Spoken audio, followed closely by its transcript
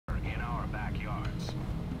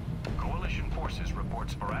Forces report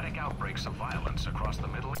sporadic outbreaks of violence across the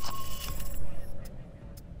Middle East.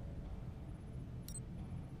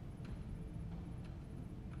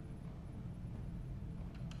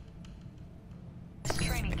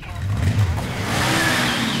 Training camp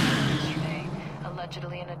yesterday,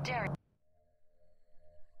 allegedly in a dairy.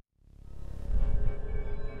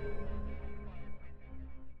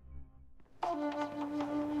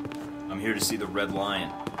 I'm here to see the Red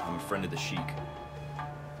Lion. I'm a friend of the Sheik.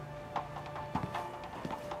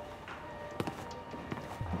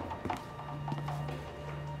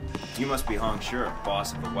 You must be Hong Sure,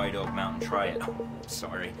 boss of the White Oak Mountain Triad.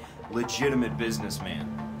 Sorry, legitimate businessman.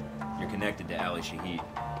 You're connected to Ali Shahid.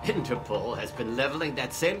 Interpol has been leveling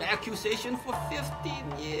that same accusation for 15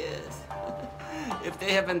 years. If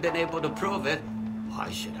they haven't been able to prove it, why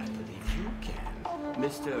should I believe you can,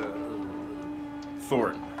 Mr.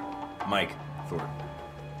 Thornton. Mike Thornton.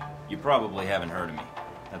 You probably haven't heard of me.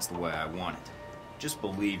 That's the way I want it. Just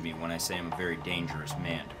believe me when I say I'm a very dangerous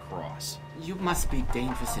man to cross. You must be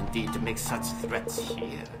dangerous indeed to make such threats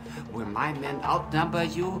here, where my men outnumber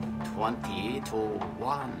you 20 to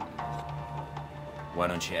 1. Why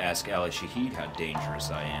don't you ask Ali Shahid how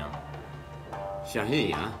dangerous I am?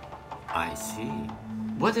 Shahid, huh? I see.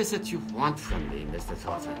 What is it you want from me, Mr.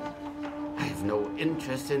 Thornton? I have no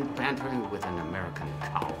interest in bantering with an American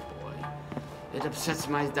cowboy. It upsets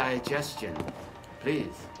my digestion.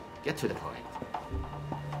 Please, get to the point.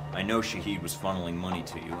 I know Shahid was funneling money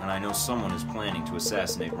to you, and I know someone is planning to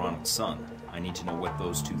assassinate Ronald's son. I need to know what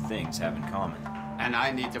those two things have in common. And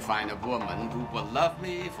I need to find a woman who will love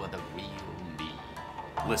me for the real me.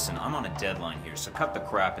 Listen, I'm on a deadline here, so cut the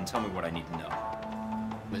crap and tell me what I need to know.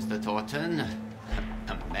 Mr. Thornton,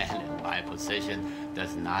 a man in my position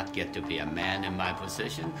does not get to be a man in my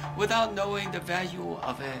position without knowing the value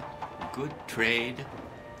of a good trade.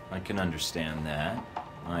 I can understand that.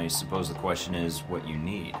 I suppose the question is what you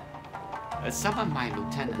need. Some of my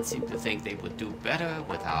lieutenants seem to think they would do better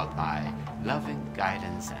without my loving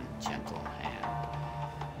guidance and gentle hand.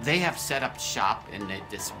 They have set up shop in a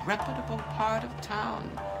disreputable part of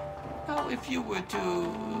town. Now, if you were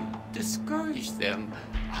to discourage them,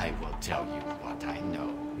 I will tell you what I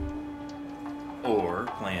know. Or,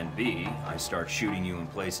 plan B, I start shooting you in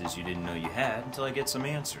places you didn't know you had until I get some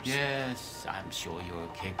answers. Yes, I'm sure you're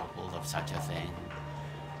capable of such a thing.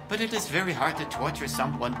 But it is very hard to torture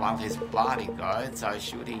someone while his bodyguards are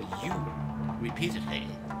shooting you repeatedly.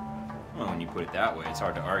 Well, when you put it that way, it's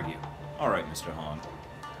hard to argue. All right, Mr. Hong.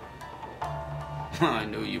 I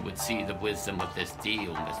knew you would see the wisdom of this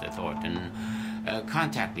deal, Mr. Thornton.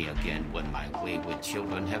 Contact me again when my wayward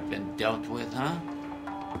children have been dealt with, huh?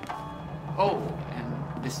 Oh,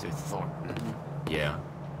 and Mr. Thornton. Yeah?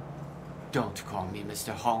 Don't call me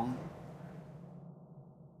Mr. Hong.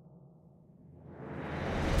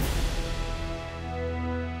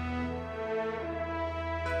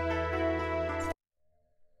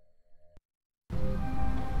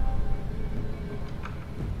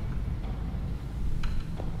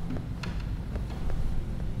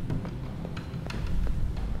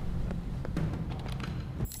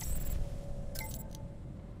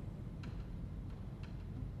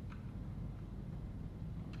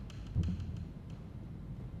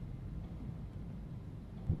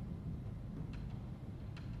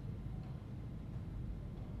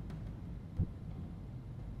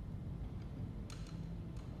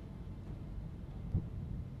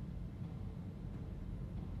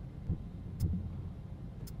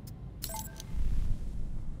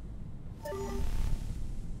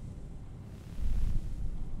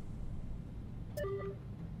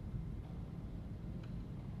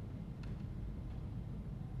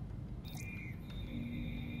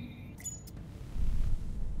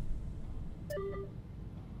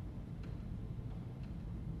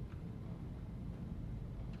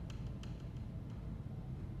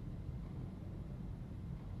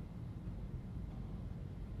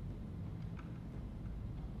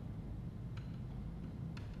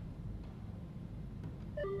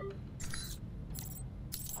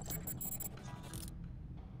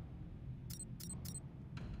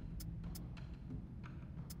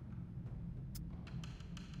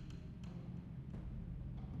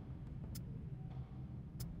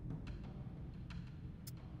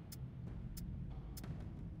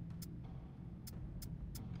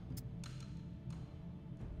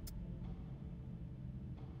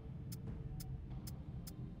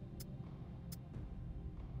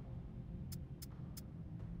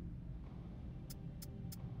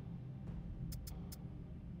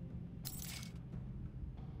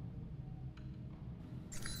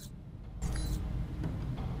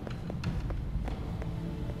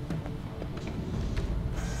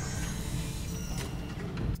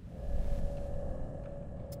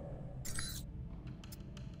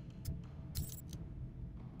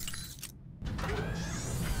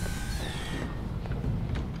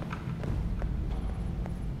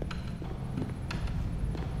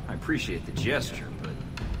 appreciate the gesture, but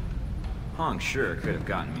Hong sure could have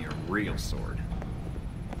gotten me a real sword.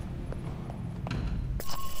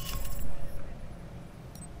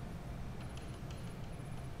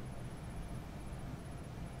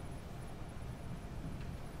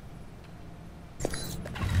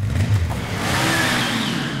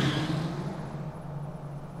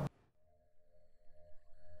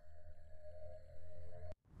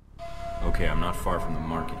 Okay, I'm not far from the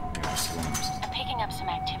market near the slums. I'm picking up some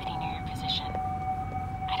activity near your position.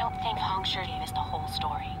 I don't think Hong Sure gave us the whole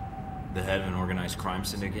story. The head of an organized crime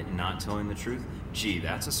syndicate not telling the truth? Gee,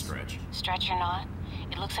 that's a stretch. Stretch or not,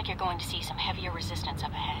 it looks like you're going to see some heavier resistance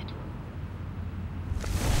up ahead.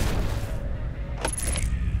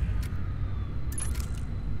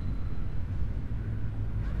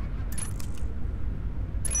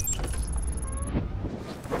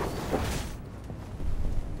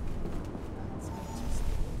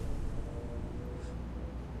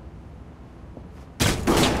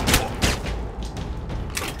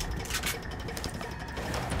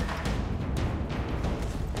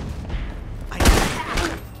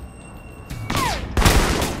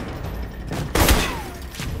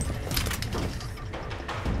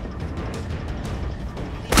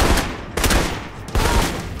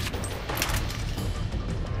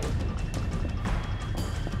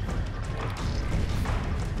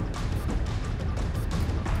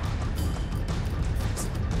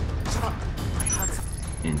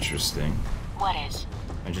 Interesting. What is?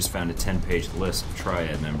 I just found a 10-page list of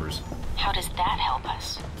Triad members. How does that help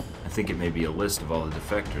us? I think it may be a list of all the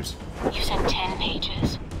defectors. You said 10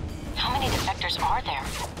 pages. How many defectors are there?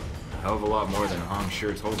 A hell of a lot more than Hong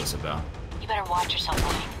sure told us about. You better watch yourself,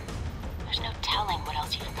 Wayne. There's no telling what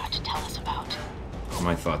else you forgot to tell us about.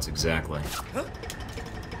 My thoughts exactly.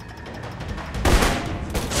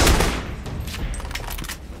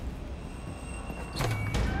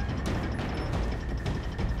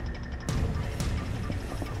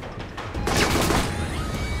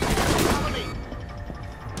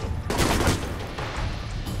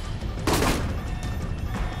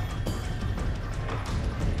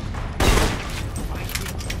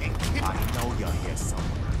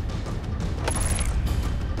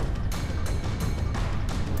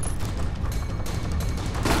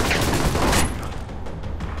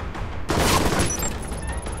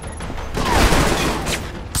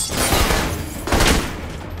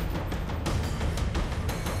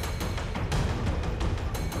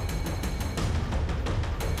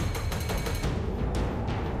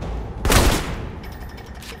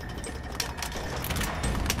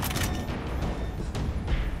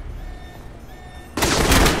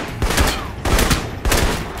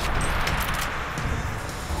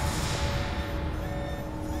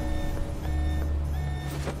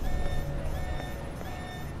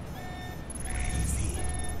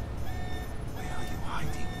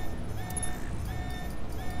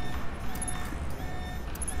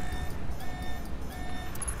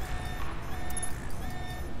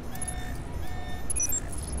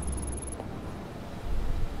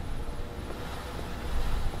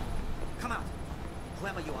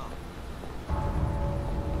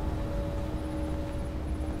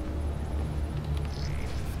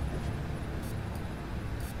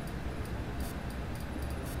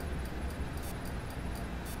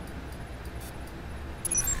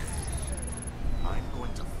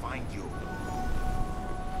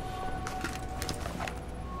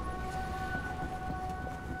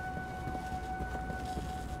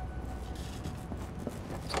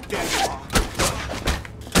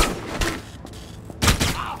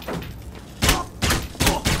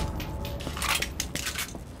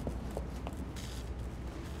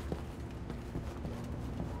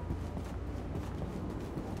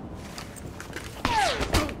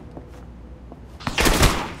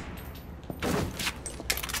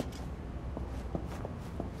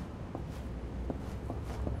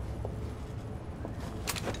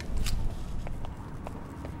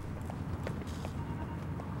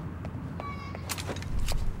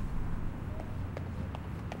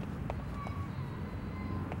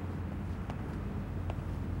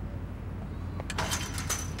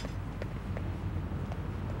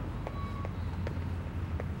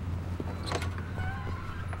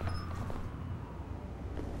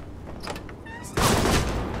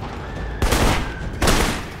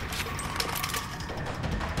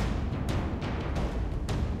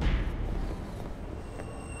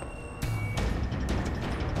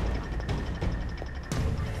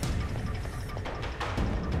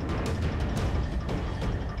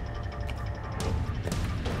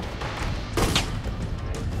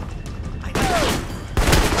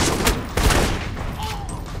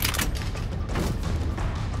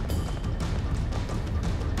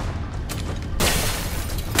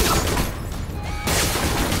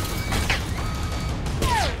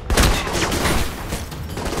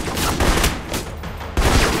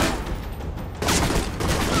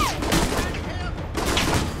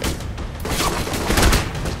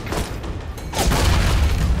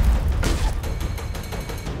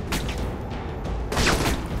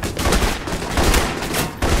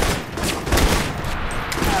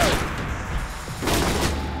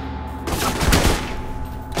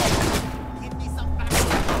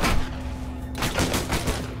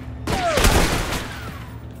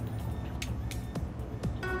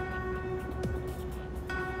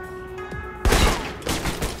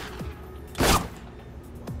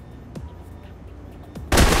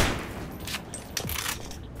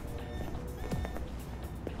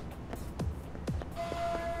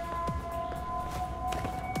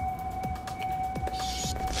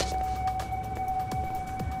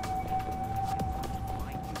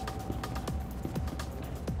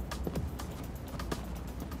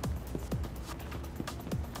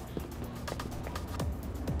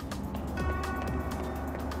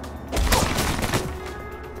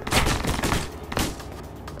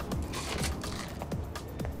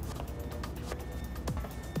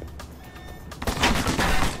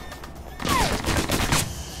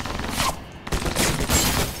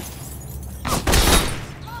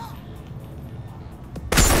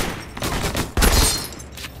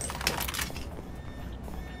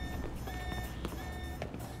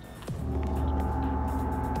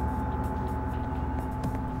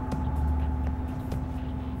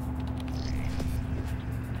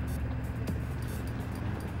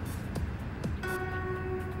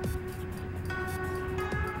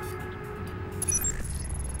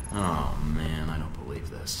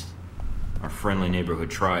 friendly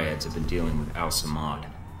neighborhood triads have been dealing with Al-Samad.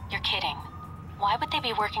 You're kidding. Why would they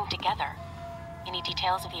be working together? Any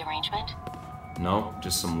details of the arrangement? No,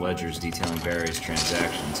 just some ledgers detailing various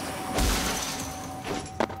transactions.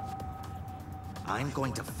 I'm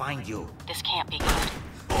going to find you. This can't be good.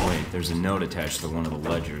 Wait, there's a note attached to one of the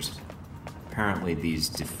ledgers. Apparently these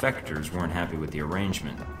defectors weren't happy with the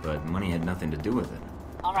arrangement, but money had nothing to do with it.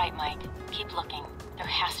 All right, Mike. Keep looking. There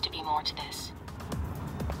has to be more to this.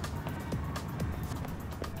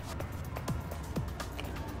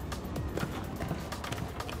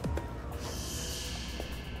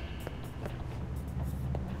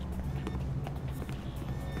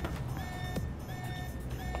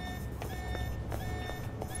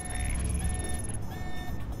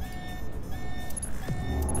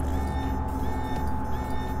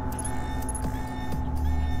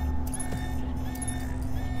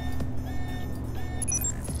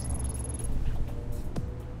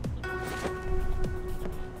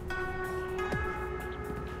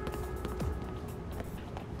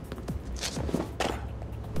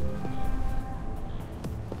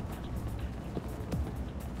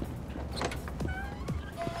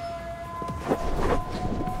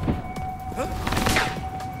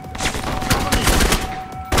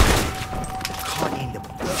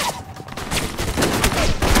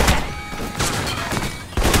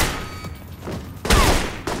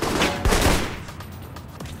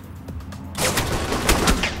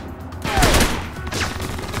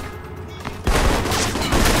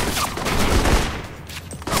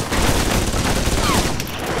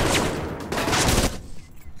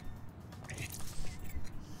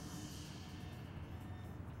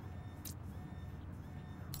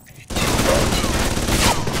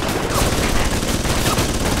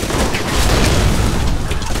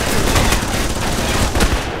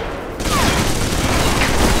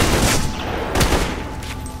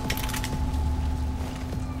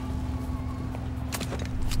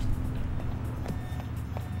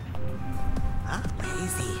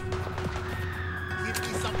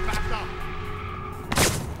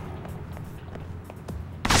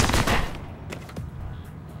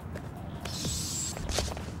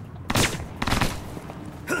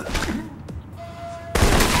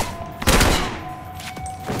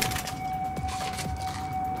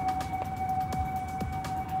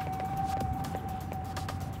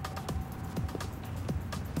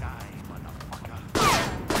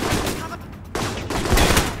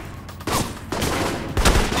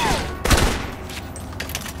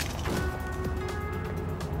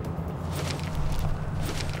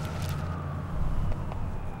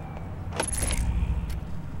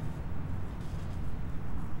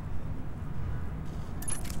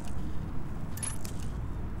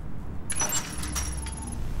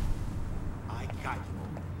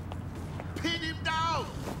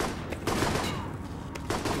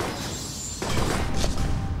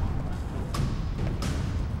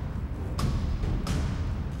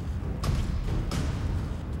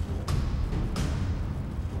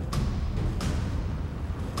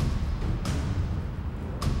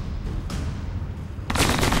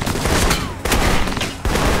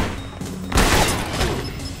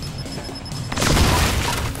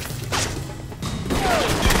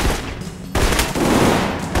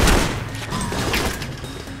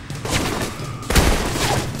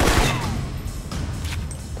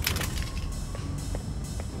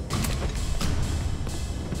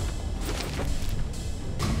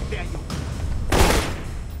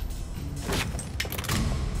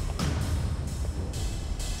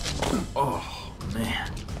 Oh,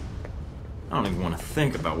 man. I don't even want to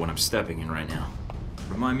think about what I'm stepping in right now.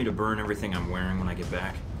 Remind me to burn everything I'm wearing when I get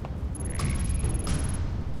back.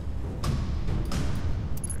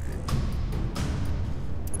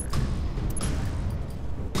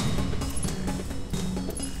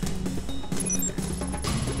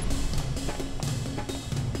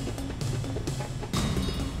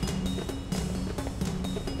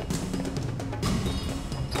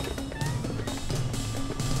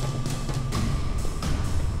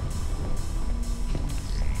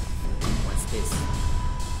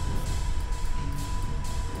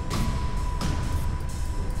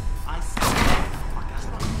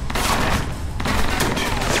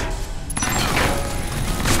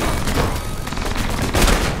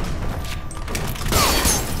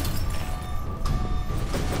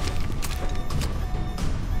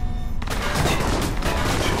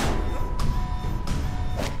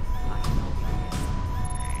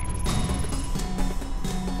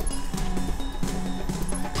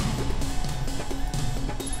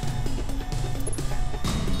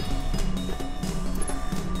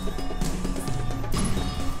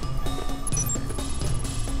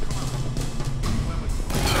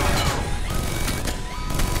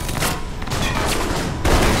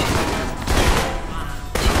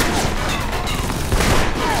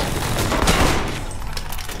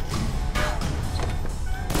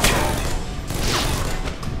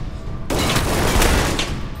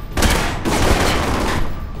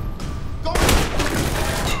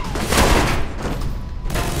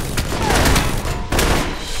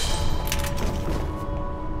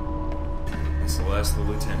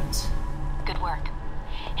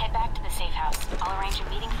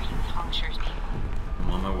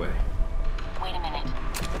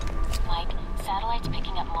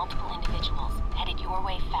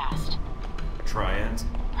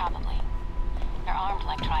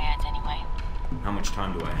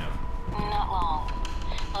 of? Not long.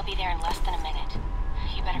 They'll be there in less than a minute.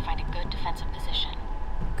 You better find a good defensive position.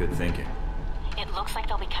 Good thinking. It looks like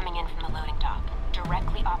they'll be coming in from the loading dock,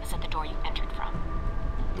 directly opposite the door you entered from.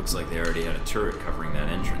 Looks like they already had a turret covering that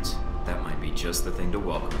entrance. That might be just the thing to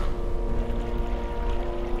welcome them.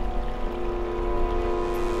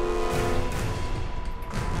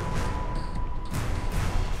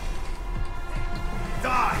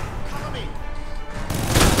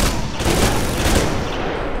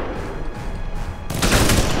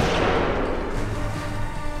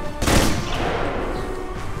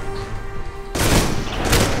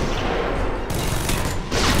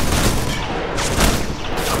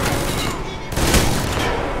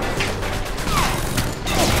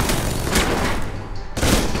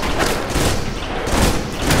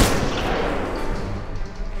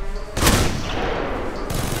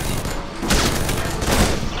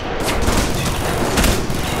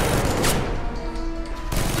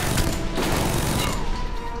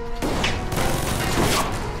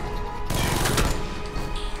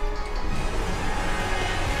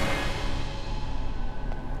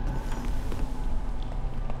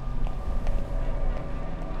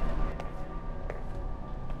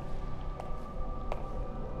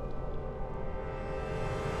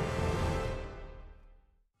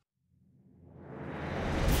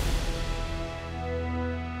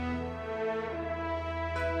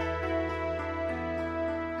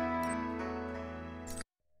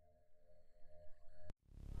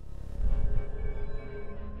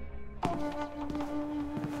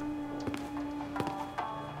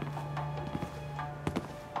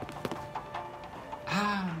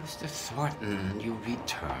 Mr. Thornton, you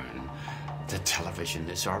return. The television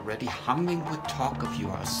is already humming with talk of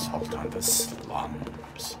your assault on the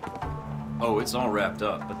slums. Oh, it's all wrapped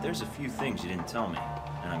up, but there's a few things you didn't tell me.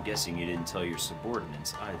 And I'm guessing you didn't tell your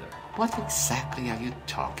subordinates either. What exactly are you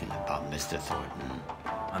talking about, Mr. Thornton?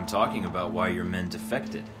 I'm talking about why your men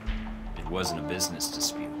defected. It wasn't a business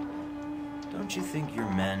dispute. Don't you think your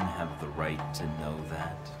men have the right to know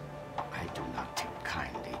that? I do not take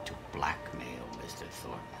kindly to blackmail, Mr.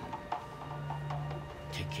 Thornton.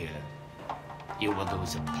 Take care. You will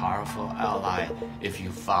lose a powerful ally if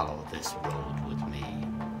you follow this road with me.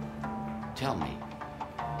 Tell me,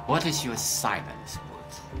 what is your silence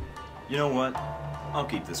worth? You know what? I'll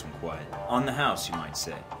keep this one quiet. On the house, you might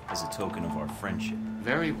say, as a token of our friendship.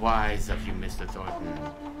 Very wise of you, Mr. Thornton.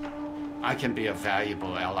 I can be a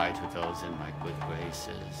valuable ally to those in my good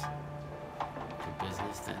graces. To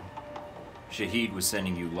business, then? Shahid was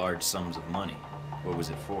sending you large sums of money. What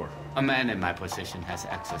was it for? A man in my position has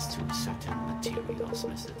access to certain materials,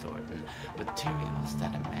 Mr. Thornton. Materials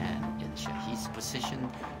that a man in Shahid's position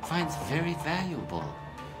finds very valuable.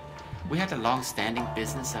 We had a long-standing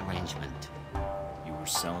business arrangement. You were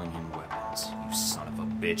selling him weapons, you son of a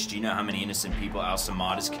bitch. Do you know how many innocent people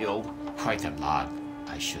Al-Samad has killed? Quite a lot,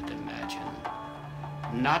 I should imagine.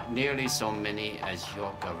 Not nearly so many as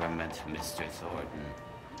your government, Mr. Thornton.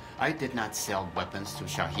 I did not sell weapons to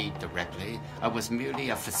Shahid directly. I was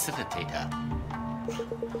merely a facilitator.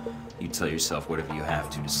 You tell yourself whatever you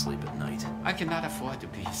have to sleep at night. I cannot afford to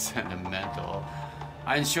be sentimental.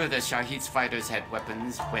 I ensure that Shahid's fighters had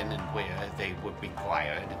weapons when and where they were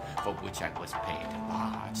required, for which I was paid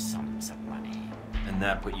large sums of money. And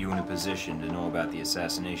that put you in a position to know about the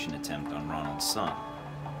assassination attempt on Ronald's son.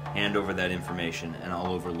 Hand over that information, and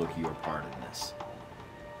I'll overlook your part in this.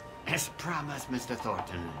 As promised, Mr.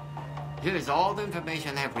 Thornton. Here is all the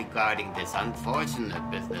information I have regarding this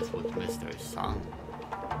unfortunate business with Mr. Sung.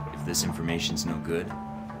 If this information's no good,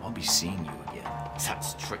 I'll be seeing you again.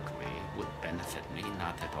 Such trickery would benefit me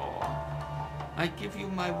not at all. I give you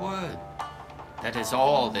my word. That is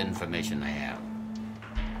all the information I have.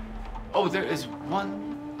 Oh, there is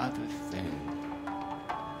one other thing.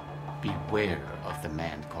 Beware of the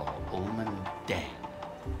man called Oman Dang.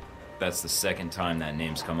 That's the second time that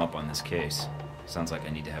name's come up on this case. Sounds like I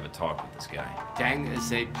need to have a talk with this guy. Dang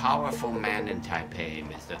is a powerful man in Taipei,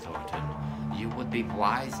 Mr. Thornton. You would be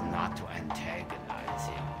wise not to antagonize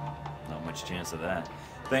him. Not much chance of that.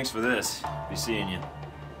 Thanks for this. Be seeing you.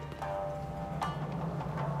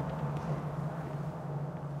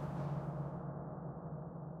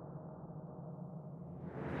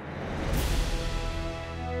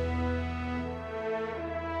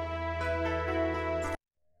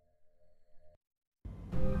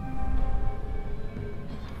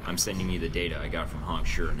 I'm sending you the data I got from Hong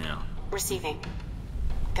Shi now. Receiving.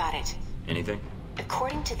 Got it. Anything?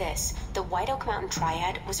 According to this, the White Oak Mountain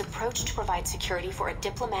Triad was approached to provide security for a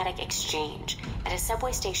diplomatic exchange at a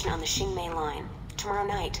subway station on the Xingmei line tomorrow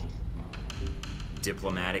night.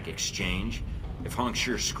 Diplomatic exchange? If Hong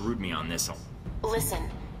Shi screwed me on this, I'll...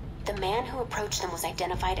 Listen, The man who approached them was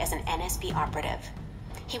identified as an NSB operative.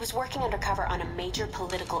 He was working undercover on a major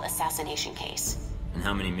political assassination case. And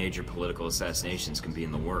how many major political assassinations can be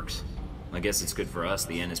in the works? I guess it's good for us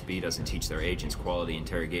the NSB doesn't teach their agents quality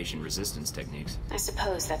interrogation resistance techniques. I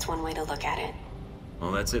suppose that's one way to look at it.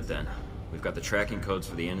 Well, that's it then. We've got the tracking codes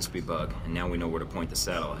for the NSB bug, and now we know where to point the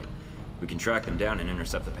satellite. We can track them down and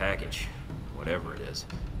intercept the package. Whatever it is.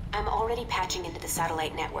 I'm already patching into the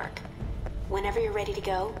satellite network. Whenever you're ready to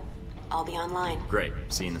go, I'll be online. Great.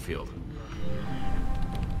 See you in the field.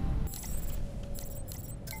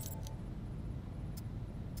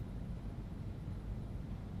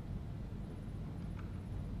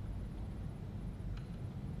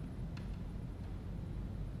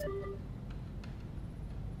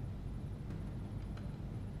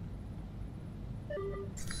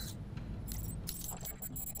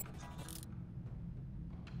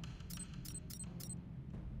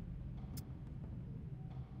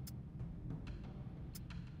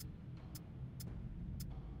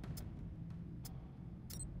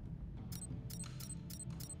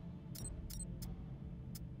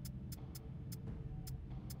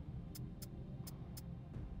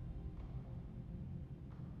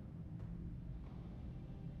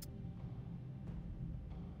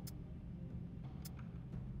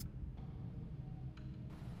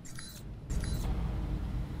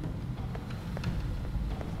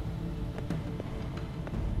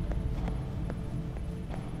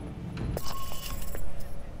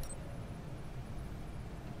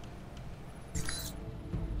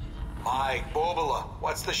 Mike, Bobola,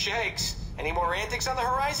 what's the shakes? Any more antics on the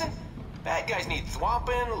horizon? Bad guys need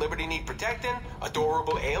thwomping, Liberty need protecting,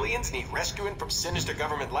 adorable aliens need rescuing from sinister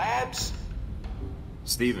government labs.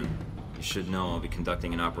 Steven, you should know I'll be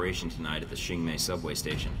conducting an operation tonight at the Xingmei subway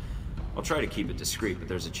station. I'll try to keep it discreet, but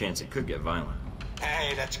there's a chance it could get violent.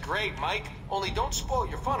 Hey, that's great, Mike. Only don't spoil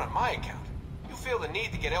your fun on my account. You feel the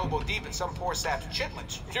need to get elbow deep in some poor sap's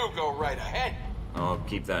chitlins, you go right ahead. I'll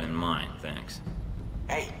keep that in mind, thanks.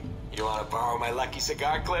 Hey, you want to borrow my lucky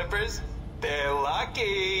cigar clippers? They're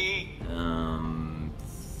lucky.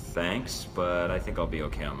 Thanks, but I think I'll be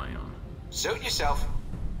okay on my own. Suit yourself.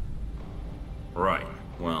 Right.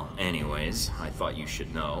 Well, anyways, I thought you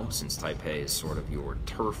should know, since Taipei is sort of your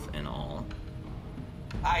turf and all.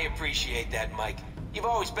 I appreciate that, Mike. You've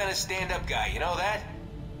always been a stand-up guy, you know that?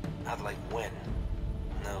 Not like when.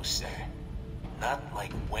 No, sir. Not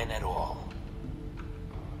like when at all.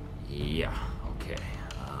 Yeah, okay.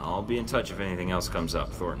 I'll be in touch if anything else comes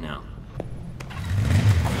up. Thornton out.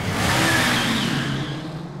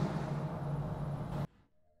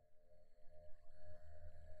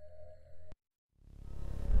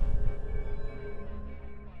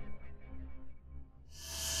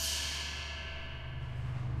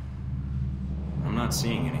 I'm not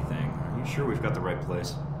seeing anything. Are you sure we've got the right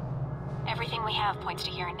place? Everything we have points to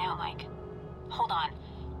here and now, Mike. Hold on.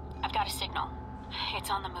 I've got a signal. It's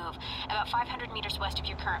on the move, about 500 meters west of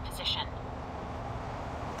your current position.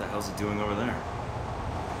 What the hell's it doing over there?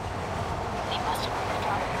 They must have moved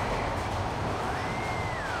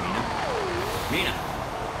the Mina? Mina!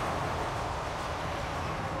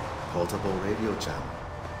 Portable radio jammer.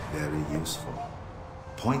 Very useful.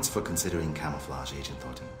 Points for considering camouflage, Agent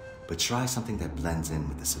Thornton. But try something that blends in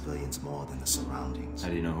with the civilians more than the surroundings. How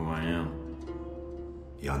do you know who I am?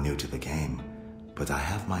 You're new to the game, but I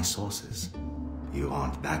have my sources. You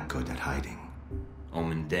aren't that good at hiding.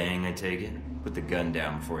 Omen Dang, I take it? Put the gun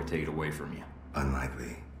down before I take it away from you.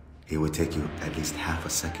 Unlikely. It would take you at least half a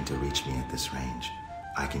second to reach me at this range.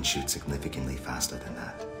 I can shoot significantly faster than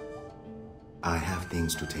that. I have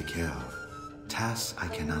things to take care of. Tasks I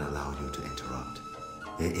cannot allow you to interrupt.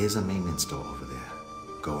 There is a maintenance door over there.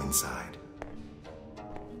 Go inside.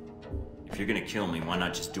 If you're gonna kill me, why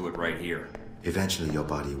not just do it right here? Eventually your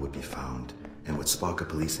body would be found and would spark a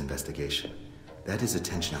police investigation. That is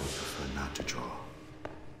attention I would prefer not to draw.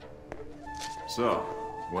 So,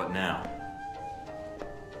 what now?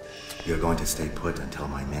 You're going to stay put until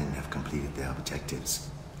my men have completed their objectives.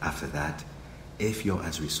 After that, if you're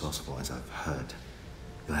as resourceful as I've heard,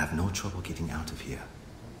 you'll have no trouble getting out of here.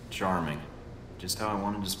 Charming. Just how I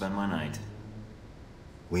wanted to spend my night.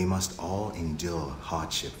 We must all endure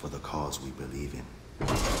hardship for the cause we believe in.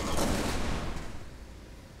 Mike,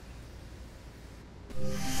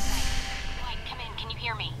 come in. Can you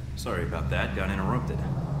hear me? Sorry about that, got interrupted.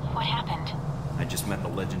 What happened? I just met the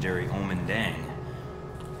legendary Omen Dang,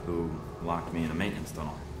 who locked me in a maintenance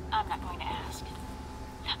tunnel. I'm not going to ask.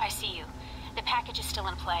 I see you. The package is still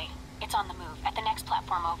in play. It's on the move, at the next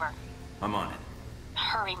platform over. I'm on it.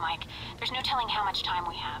 Hurry, Mike. There's no telling how much time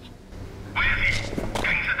we have. Where is he?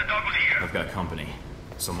 Dang said the dog was here. I've got company.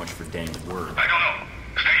 So much for Dang's word. I don't know.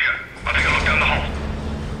 Stay here.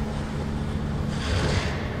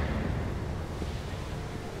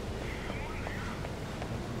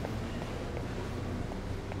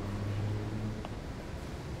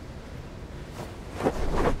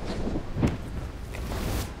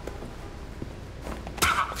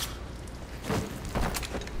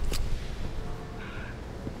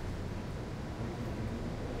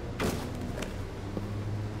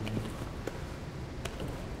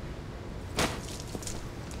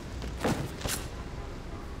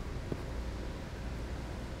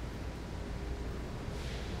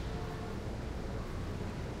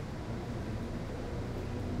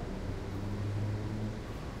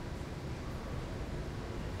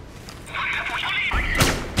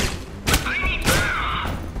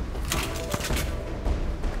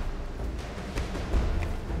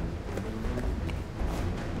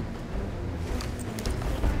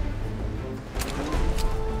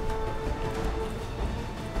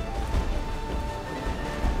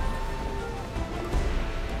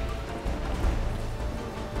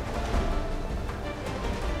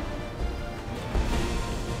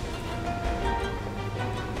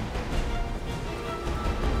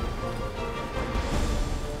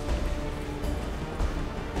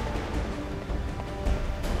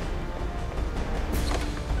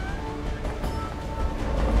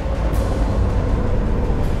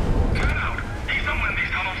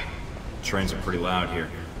 sirens are pretty loud here.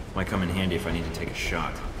 Might come in handy if I need to take a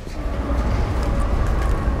shot.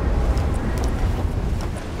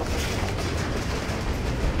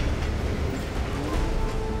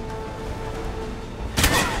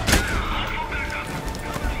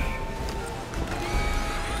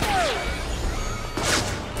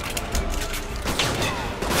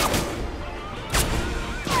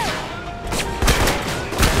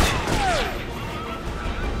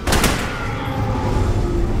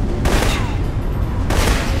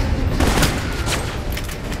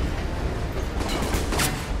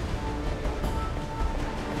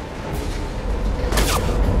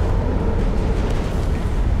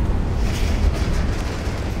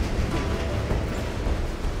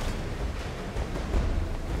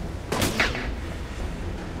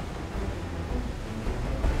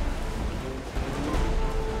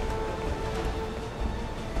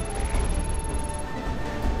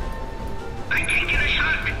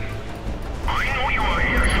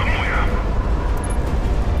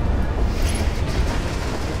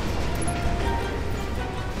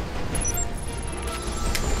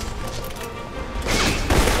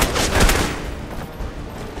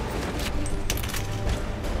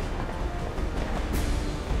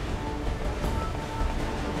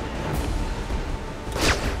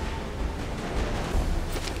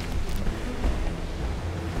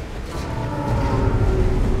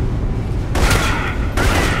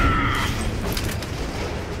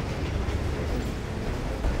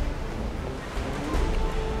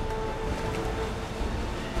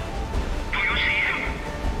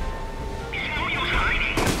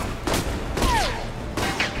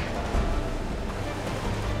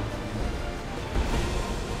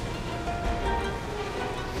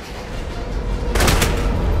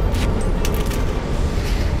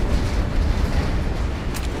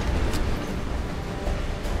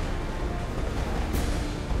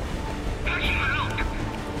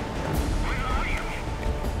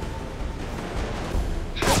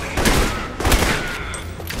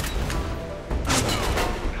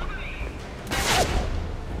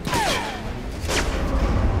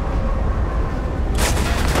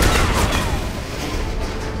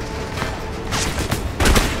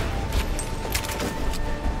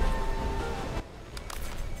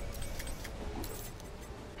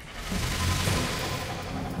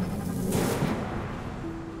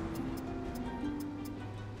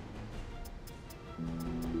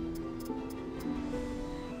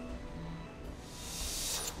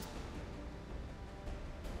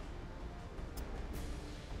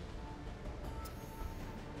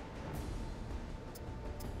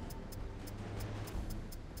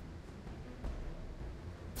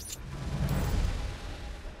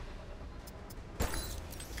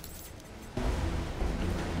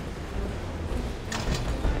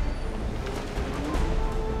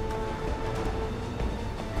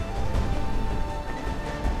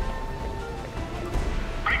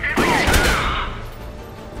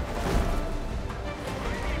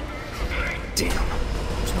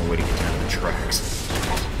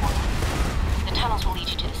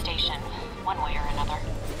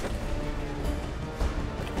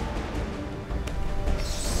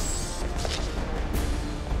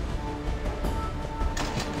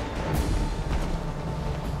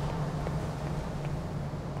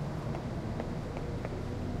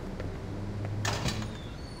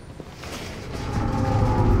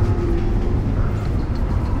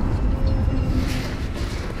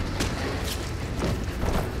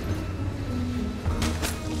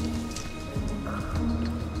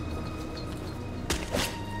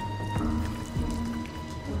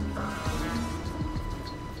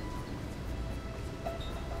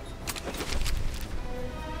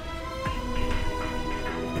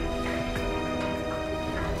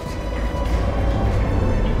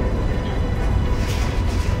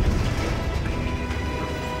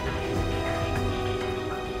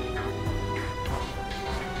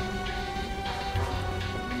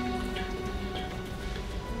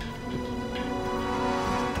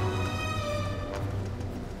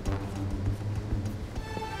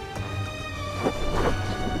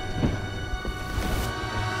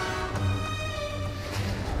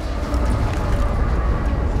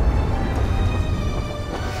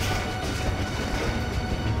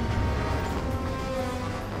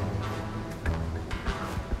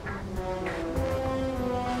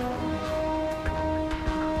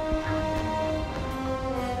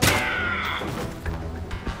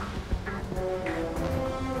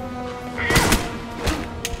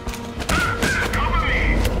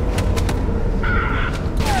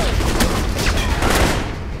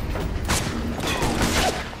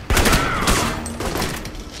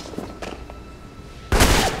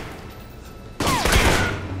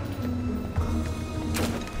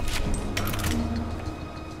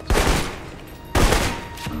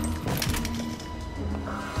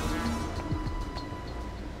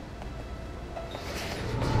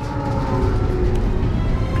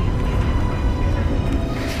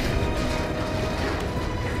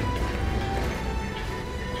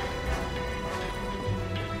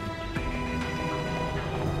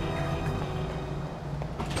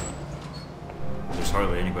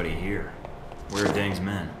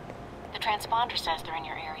 transponder says they're in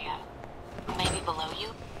your area. Maybe below you?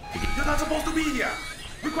 You're not supposed to be here!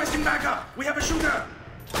 Requesting backup! We have a shooter!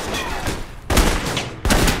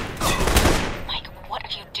 Mike, what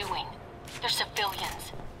are you doing? They're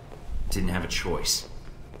civilians. Didn't have a choice.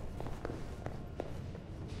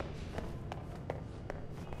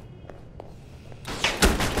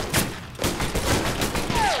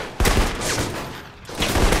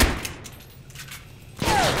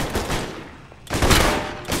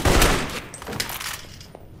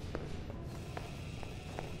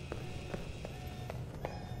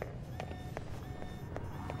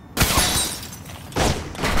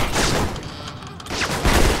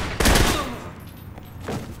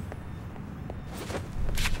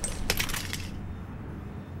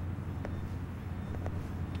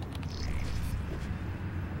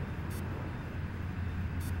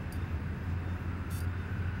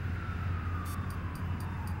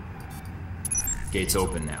 Gate's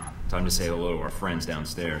open now. Time to say hello to our friends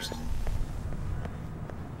downstairs.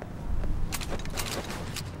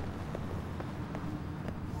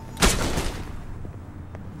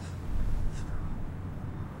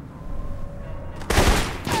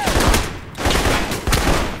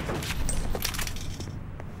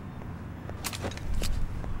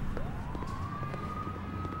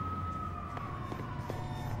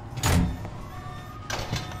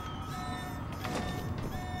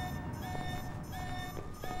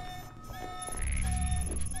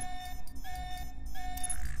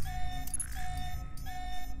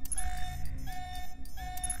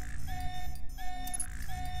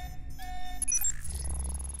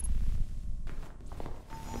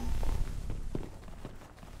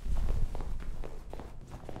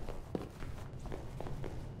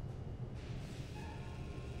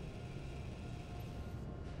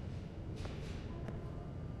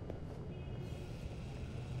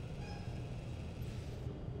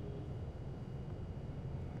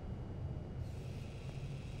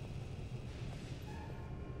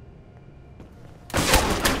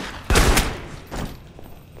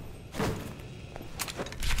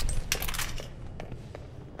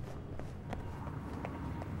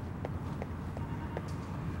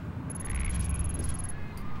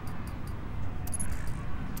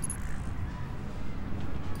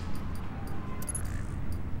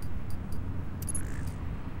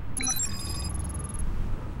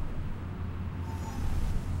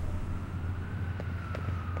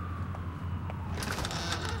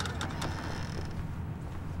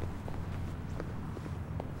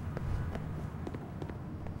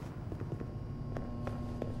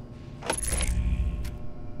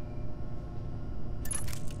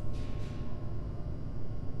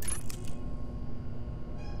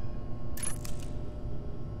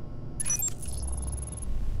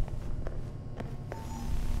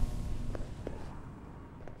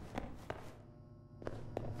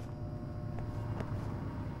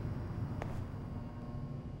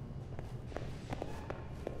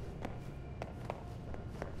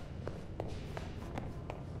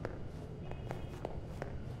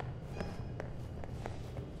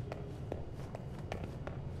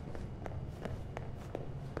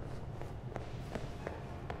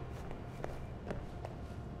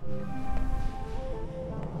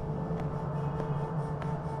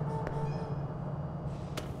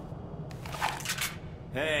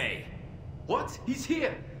 Hey! What? He's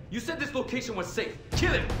here! You said this location was safe.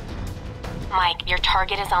 Kill him! Mike, your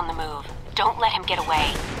target is on the move. Don't let him get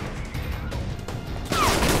away.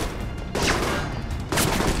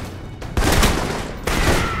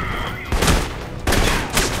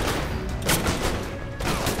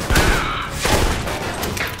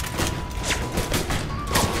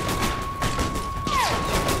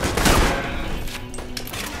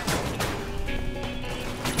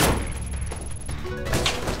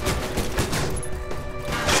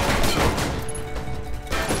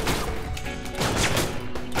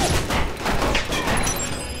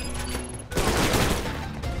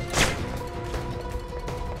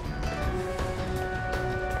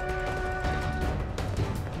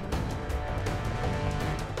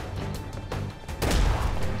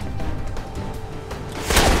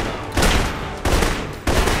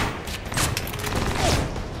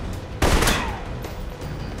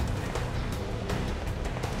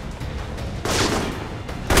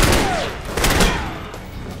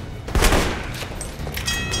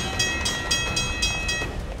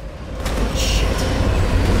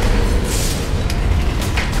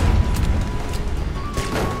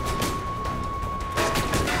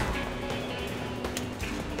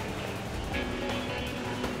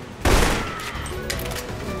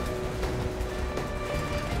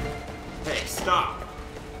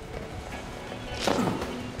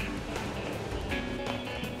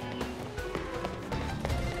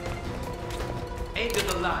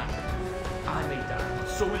 line. I may die,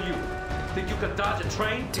 so will you. Think you can dodge a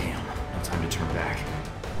train? Damn, no time to turn back.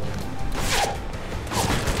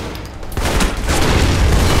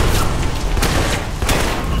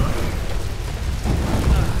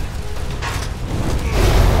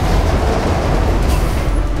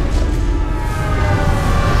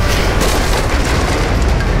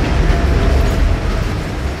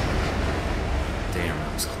 Damn,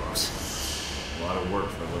 that was close. A lot of work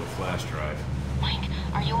for a little flash drive. Mike,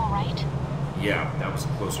 are you alright? Yeah, that was a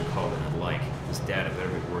closer call than I'd like. This data better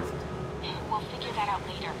be worth it. We'll figure that out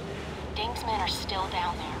later. Ding's men are still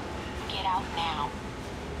down there. Get out now.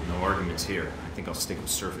 No arguments here. I think I'll stick with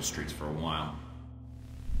surface streets for a while.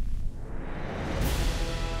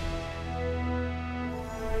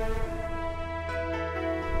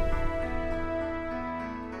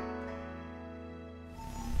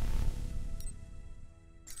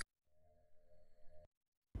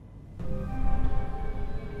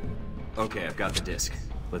 Okay, I've got the disc.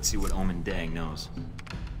 Let's see what Omen Dang knows.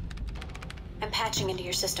 I'm patching into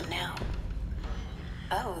your system now.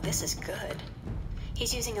 Oh, this is good.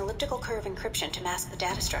 He's using elliptical curve encryption to mask the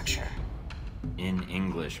data structure. In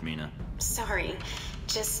English, Mina. Sorry,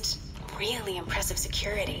 just really impressive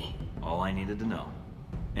security. All I needed to know.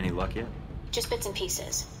 Any luck yet? Just bits and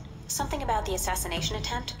pieces. Something about the assassination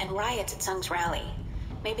attempt and riots at Sung's rally.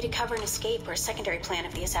 Maybe to cover an escape or a secondary plan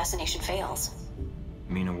if the assassination fails.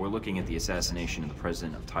 Mina, we're looking at the assassination of the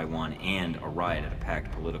president of Taiwan and a riot at a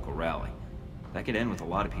packed political rally. That could end with a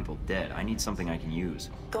lot of people dead. I need something I can use.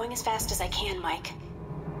 Going as fast as I can, Mike.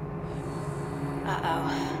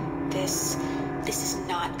 Uh-oh. This is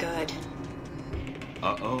not good.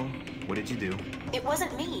 Uh-oh? What did you do? It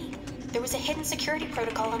wasn't me. There was a hidden security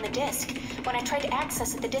protocol on the disk. When I tried to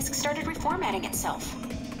access it, the disk started reformatting itself.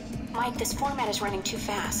 Mike, this format is running too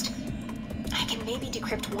fast. I can maybe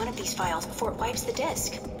decrypt one of these files before it wipes the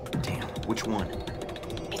disk. Damn, which one?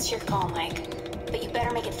 It's your call, Mike. But you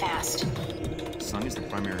better make it fast. Sung is the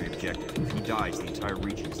primary objective. If he dies, the entire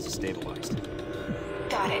region is destabilized.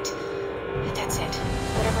 Got it. That's it.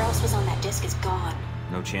 Whatever else was on that disk is gone.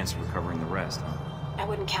 No chance of recovering the rest, huh? I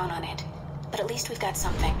wouldn't count on it. But at least we've got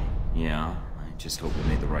something. Yeah, I just hope we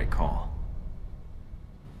made the right call.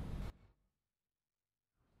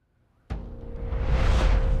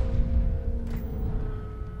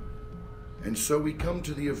 And so we come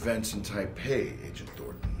to the events in Taipei, Agent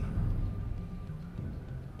Thornton.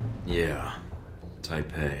 Yeah,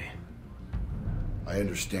 Taipei. I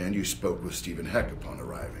understand you spoke with Stephen Heck upon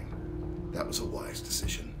arriving. That was a wise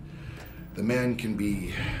decision. The man can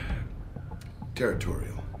be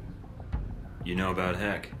territorial. You know about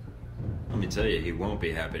Heck? Let me tell you, he won't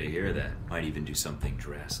be happy to hear that. Might even do something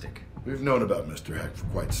drastic. We've known about Mr. Heck for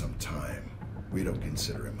quite some time. We don't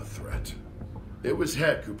consider him a threat. It was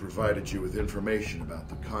Heck who provided you with information about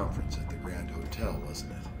the conference at the Grand Hotel,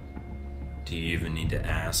 wasn't it? Do you even need to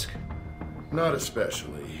ask? Not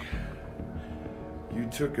especially. You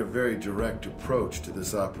took a very direct approach to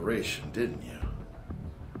this operation, didn't you?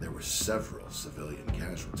 There were several civilian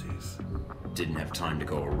casualties. Didn't have time to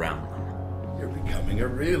go around them. You're becoming a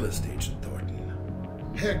realist, Agent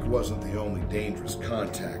Thornton. Heck wasn't the only dangerous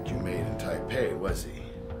contact you made in Taipei, was he?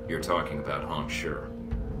 You're talking about Hong Shi.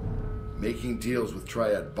 Making deals with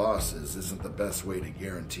Triad bosses isn't the best way to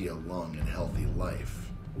guarantee a long and healthy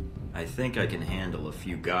life. I think I can handle a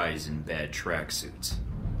few guys in bad tracksuits.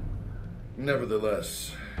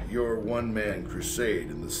 Nevertheless, your one-man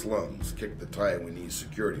crusade in the slums kicked the Taiwanese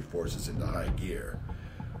security forces into high gear.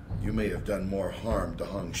 You may have done more harm to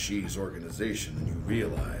Hong Shi's organization than you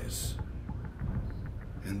realize.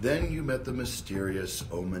 And then you met the mysterious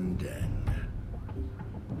Omen Deng.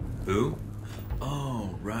 Who?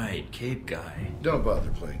 Oh, right, Cape Guy. Don't bother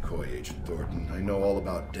playing coy, Agent Thornton. I know all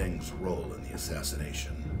about Deng's role in the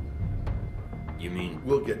assassination. You mean...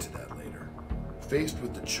 We'll get to that later. Faced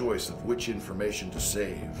with the choice of which information to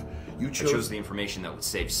save, you chose... I chose the information that would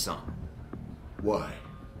save Sung. Why?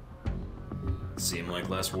 Seem like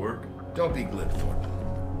less work? Don't be glib, Thornton.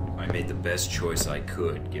 I made the best choice I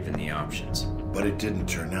could, given the options. But it didn't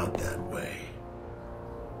turn out that way.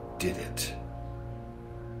 Did it?